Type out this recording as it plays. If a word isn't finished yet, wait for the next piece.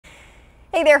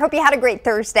Hey there, hope you had a great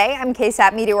Thursday. I'm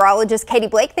KSAT meteorologist Katie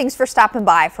Blake. Thanks for stopping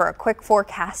by for a quick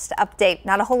forecast update.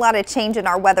 Not a whole lot of change in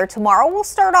our weather tomorrow. We'll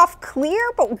start off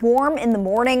clear but warm in the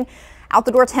morning. Out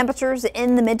the door temperatures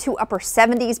in the mid to upper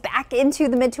 70s, back into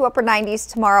the mid to upper 90s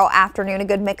tomorrow afternoon. A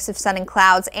good mix of sun and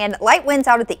clouds and light winds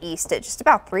out at the east at just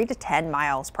about 3 to 10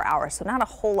 miles per hour. So not a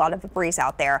whole lot of a breeze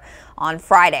out there on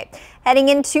Friday. Heading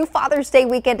into Father's Day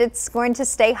weekend, it's going to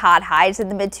stay hot. Highs in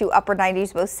the mid to upper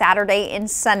 90s both Saturday and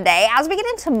Sunday. As we get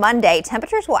into Monday,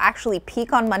 temperatures will actually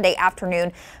peak on Monday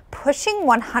afternoon, pushing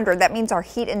 100. That means our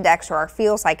heat index, or our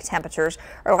feels like temperatures,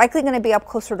 are likely going to be up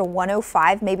closer to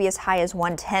 105, maybe as high as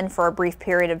 110 for a brief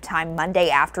period of time Monday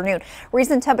afternoon.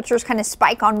 Reason temperatures kind of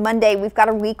spike on Monday, we've got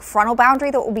a weak frontal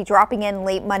boundary that will be dropping in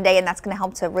late Monday, and that's going to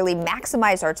help to really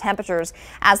maximize our temperatures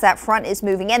as that front is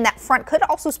moving in. That front could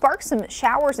also spark some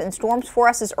showers and storms for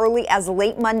us as early as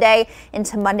late Monday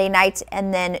into Monday night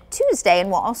and then Tuesday, and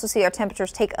we'll also see our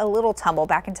temperatures take a little tumble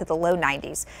back into the low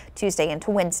 90s Tuesday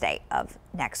into Wednesday of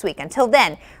next week. Until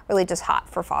then, really just hot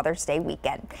for Father's Day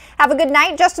weekend. Have a good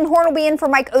night. Justin Horn will be in for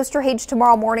Mike Osterhage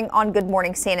tomorrow morning on Good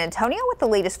Morning San Antonio with the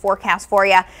latest forecast for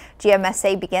you.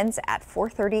 GMSA begins at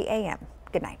 4:30 a.m.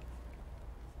 Good night.